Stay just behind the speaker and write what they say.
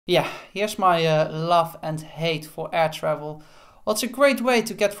Yeah, here's my love and hate for air travel. Well, it's a great way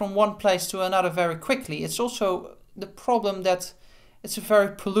to get from one place to another very quickly. It's also the problem that it's a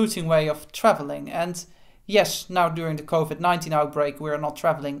very polluting way of traveling. And yes, now during the COVID-19 outbreak, we're not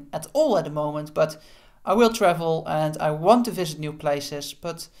traveling at all at the moment, but I will travel and I want to visit new places.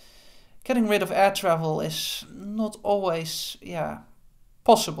 But getting rid of air travel is not always,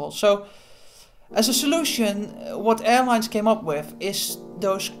 possible. So as a solution, what airlines came up with is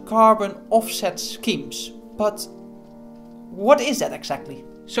those carbon offset schemes. But what is that exactly?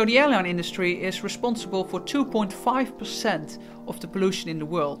 So the airline industry is responsible for 2.5% of the pollution in the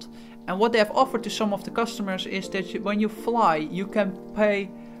world. And what they have offered to some of the customers is that when you fly, you can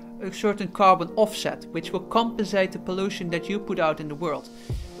pay a certain carbon offset, which will compensate the pollution that you put out in the world.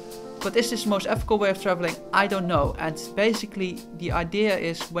 But is this the most ethical way of traveling? I don't know. And basically the idea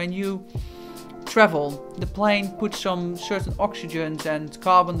is when you travel, the plane puts some certain oxygens and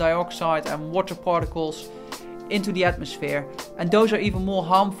carbon dioxide and water particles into the atmosphere, and those are even more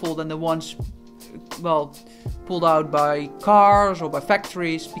harmful than the ones pulled out by cars or by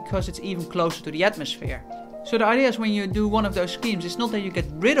factories, because it's even closer to the atmosphere. So the idea is when you do one of those schemes, it's not that you get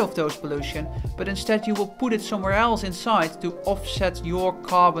rid of those pollution, but instead you will put it somewhere else inside to offset your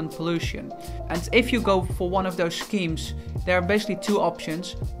carbon pollution. And if you go for one of those schemes, there are basically two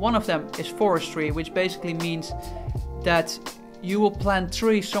options. One of them is forestry, which basically means that you will plant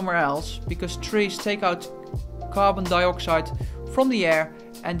trees somewhere else, because trees take out carbon dioxide from the air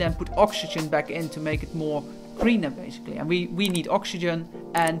and then put oxygen back in to make it more greener basically. And we need oxygen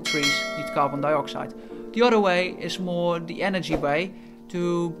and trees need carbon dioxide. The other way is more the energy way,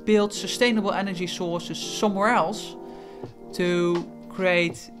 to build sustainable energy sources somewhere else to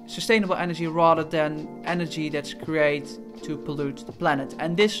create sustainable energy rather than energy that's created to pollute the planet.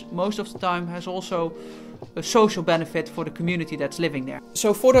 And this most of the time has also a social benefit for the community that's living there.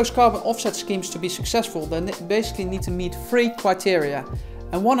 So for those carbon offset schemes to be successful, then they basically need to meet 3 criteria.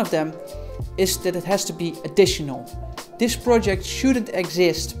 And one of them is that it has to be additional. This project shouldn't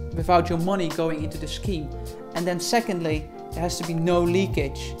exist without your money going into the scheme. And then secondly, there has to be no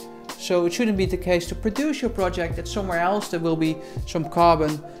leakage. So it shouldn't be the case to produce your project that somewhere else there will be some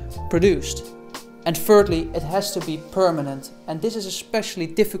carbon produced. And thirdly, it has to be permanent. And this is especially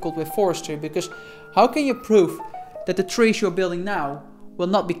difficult with forestry, because how can you prove that the trees you're building now will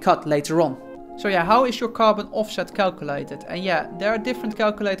not be cut later on? So how is your carbon offset calculated? And there are different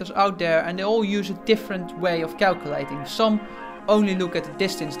calculators out there, and they all use a different way of calculating. Some only look at the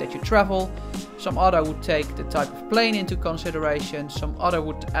distance that you travel, some other would take the type of plane into consideration, some other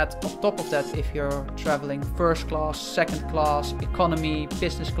would add on top of that if you're traveling first class, second class, economy,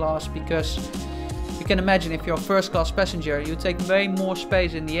 business class, because you can imagine if you're a first class passenger, you take way more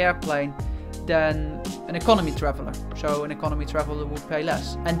space in the airplane than an economy traveler. So an economy traveler would pay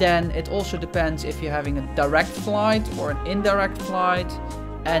less. And then it also depends if you're having a direct flight or an indirect flight.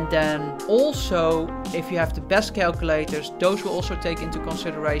 And then also, if you have the best calculators, those will also take into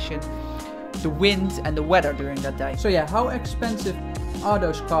consideration the wind and the weather during that day. So how expensive are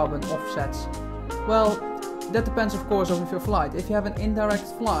those carbon offsets? Well, that depends of course on your flight. If you have an indirect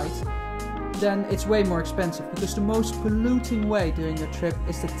flight, then it's way more expensive, because the most polluting way during your trip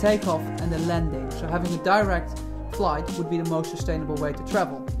is the takeoff and the landing. So having a direct flight would be the most sustainable way to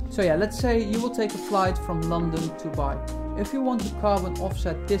travel. So let's say you will take a flight from London to Dubai. If you want to carbon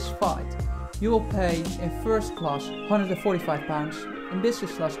offset this flight, you will pay in first class £145, in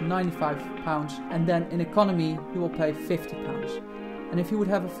business class £95, and then in economy you will pay £50. And if you would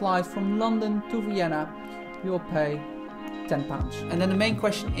have a flight from London to Vienna, you will pay £10. And then the main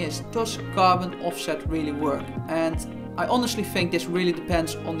question is, does carbon offset really work? And I honestly think this really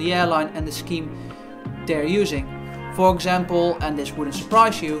depends on the airline and the scheme they're using. For example, and this wouldn't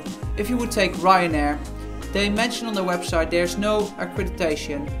surprise you, if you would take Ryanair, they mention on their website there's no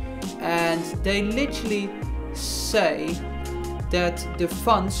accreditation, and they literally say that the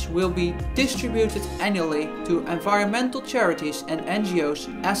funds will be distributed annually to environmental charities and NGOs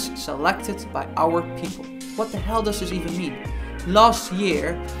as selected by our people. What the hell does this even mean? Last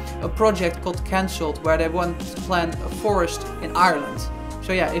year, a project got cancelled where they wanted to plant a forest in Ireland.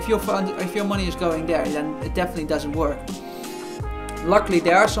 So if your money is going there, then it definitely doesn't work. Luckily,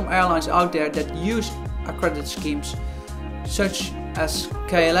 there are some airlines out there that use accredited schemes, such as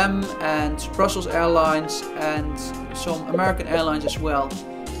KLM and Brussels Airlines and some American airlines as well.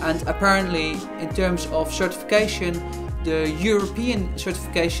 And apparently, in terms of certification, the European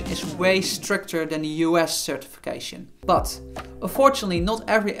certification is way stricter than the US certification. But unfortunately, not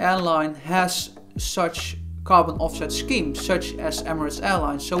every airline has such carbon offset schemes, such as Emirates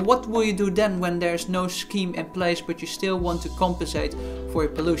Airlines. So what will you do then when there's no scheme in place but you still want to compensate for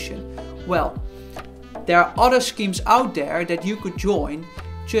your pollution? Well, there are other schemes out there that you could join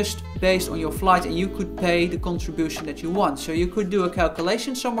just based on your flight, and you could pay the contribution that you want. So you could do a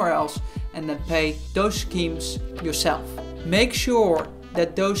calculation somewhere else and then pay those schemes yourself. Make sure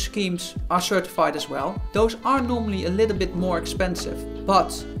that those schemes are certified as well. Those are normally a little bit more expensive,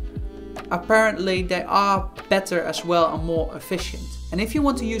 but apparently they are better as well and more efficient. And if you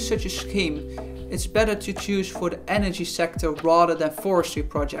want to use such a scheme, it's better to choose for the energy sector rather than forestry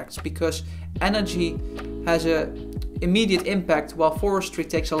projects, because energy has an immediate impact while forestry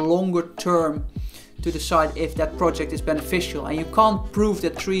takes a longer term to decide if that project is beneficial, and you can't prove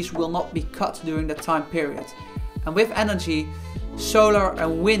that trees will not be cut during that time period. And with energy, solar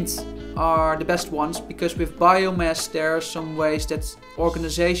and wind are the best ones, because with biomass there are some ways that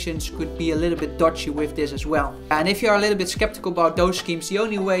organizations could be a little bit dodgy with this as well. And if you are a little bit skeptical about those schemes, the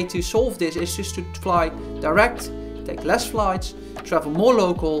only way to solve this is just to fly direct, take less flights, travel more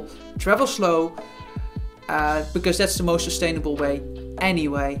local, travel slow, because that's the most sustainable way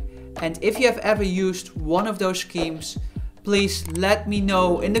anyway. And if you have ever used one of those schemes, please let me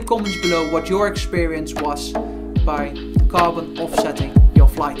know in the comments below what your experience was by carbon offsetting your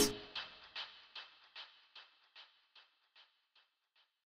flight.